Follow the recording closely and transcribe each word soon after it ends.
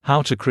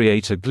How to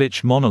Create a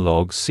Glitch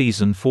Monologues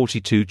Season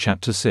 42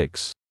 Chapter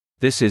 6.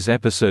 This is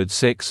Episode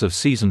 6 of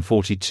Season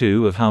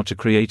 42 of How to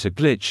Create a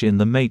Glitch in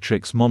the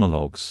Matrix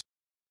Monologues.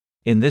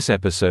 In this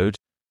episode,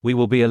 we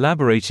will be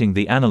elaborating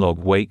the analog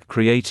wake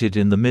created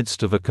in the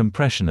midst of a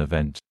compression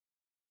event.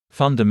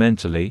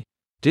 Fundamentally,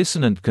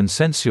 dissonant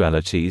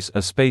consensualities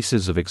are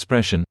spaces of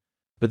expression,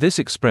 but this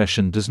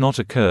expression does not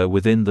occur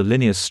within the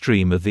linear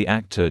stream of the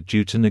actor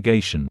due to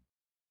negation.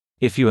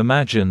 If you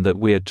imagine that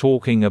we are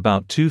talking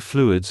about two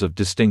fluids of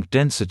distinct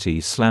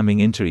density slamming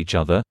into each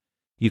other,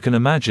 you can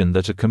imagine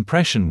that a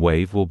compression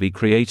wave will be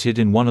created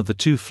in one of the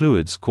two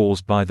fluids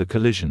caused by the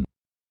collision.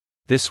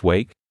 This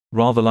wake,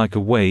 rather like a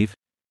wave,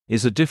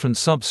 is a different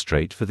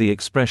substrate for the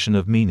expression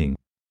of meaning.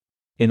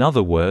 In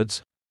other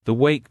words, the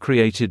wake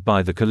created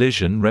by the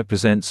collision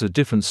represents a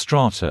different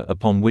strata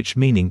upon which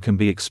meaning can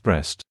be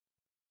expressed.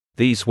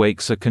 These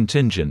wakes are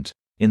contingent,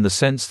 in the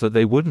sense that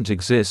they wouldn't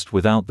exist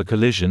without the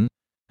collision,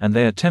 and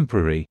they are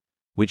temporary,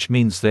 which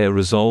means they are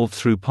resolved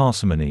through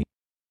parsimony.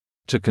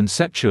 To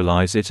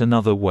conceptualize it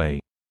another way,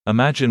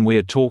 imagine we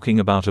are talking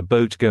about a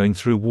boat going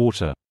through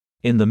water.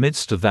 In the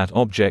midst of that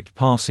object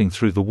passing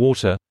through the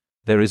water,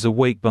 there is a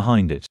wake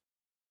behind it.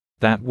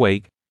 That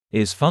wake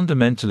is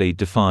fundamentally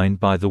defined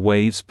by the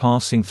waves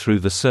passing through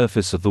the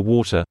surface of the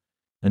water,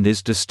 and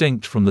is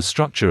distinct from the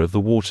structure of the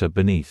water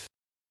beneath.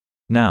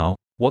 Now,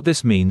 what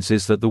this means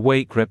is that the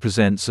wake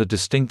represents a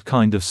distinct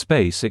kind of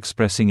space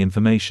expressing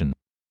information.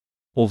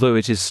 Although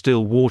it is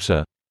still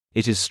water,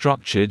 it is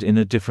structured in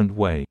a different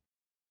way.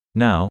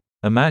 Now,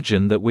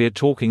 imagine that we are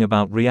talking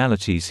about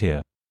realities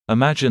here.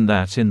 Imagine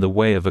that in the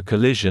way of a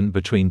collision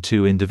between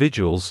two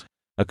individuals,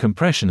 a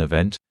compression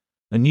event,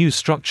 a new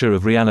structure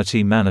of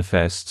reality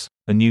manifests,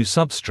 a new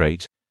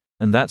substrate,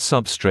 and that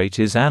substrate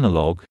is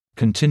analog,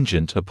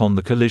 contingent upon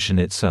the collision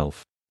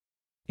itself.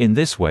 In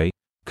this way,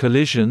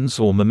 collisions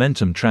or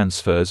momentum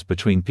transfers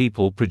between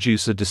people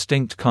produce a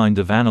distinct kind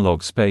of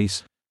analog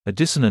space, a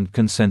dissonant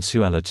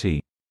consensuality.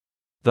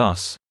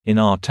 Thus, in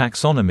our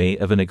taxonomy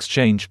of an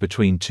exchange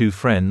between two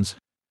friends,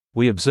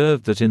 we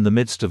observed that in the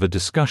midst of a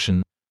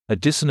discussion, a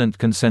dissonant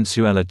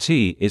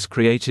consensuality is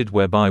created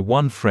whereby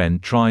one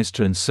friend tries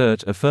to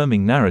insert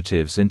affirming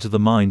narratives into the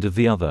mind of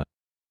the other.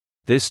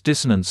 This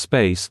dissonant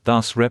space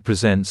thus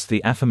represents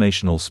the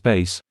affirmational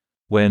space,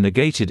 where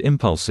negated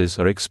impulses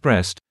are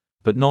expressed,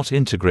 but not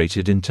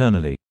integrated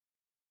internally.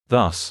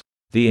 Thus,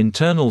 the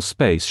internal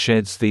space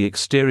sheds the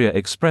exterior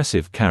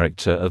expressive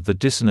character of the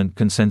dissonant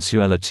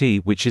consensuality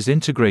which is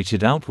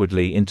integrated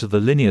outwardly into the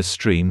linear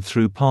stream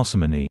through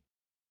parsimony.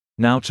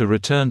 Now to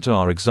return to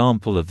our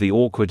example of the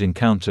awkward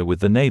encounter with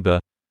the neighbor,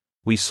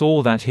 we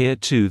saw that here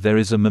too there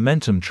is a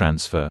momentum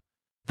transfer.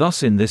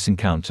 Thus in this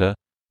encounter,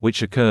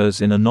 which occurs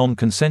in a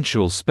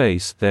non-consensual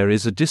space, there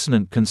is a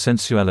dissonant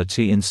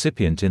consensuality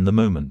incipient in the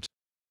moment.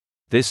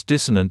 This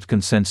dissonant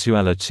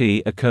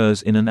consensuality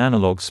occurs in an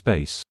analog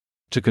space.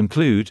 To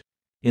conclude,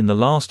 in the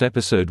last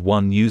episode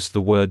one used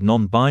the word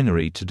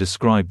non-binary to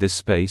describe this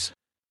space,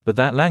 but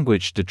that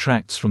language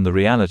detracts from the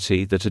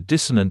reality that a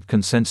dissonant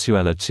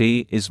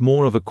consensuality is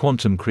more of a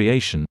quantum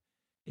creation,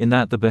 in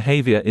that the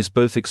behavior is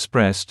both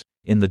expressed,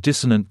 in the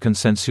dissonant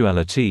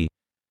consensuality,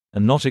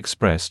 and not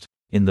expressed,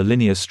 in the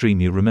linear stream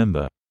you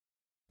remember.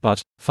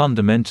 But,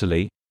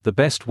 fundamentally, the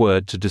best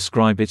word to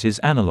describe it is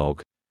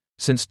analog,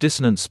 since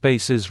dissonant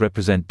spaces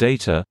represent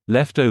data,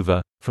 left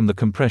over, from the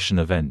compression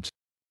event.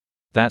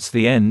 That's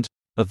the end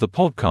of the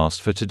podcast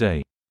for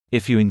today.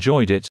 If you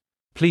enjoyed it,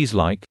 please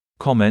like,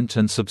 comment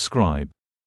and subscribe.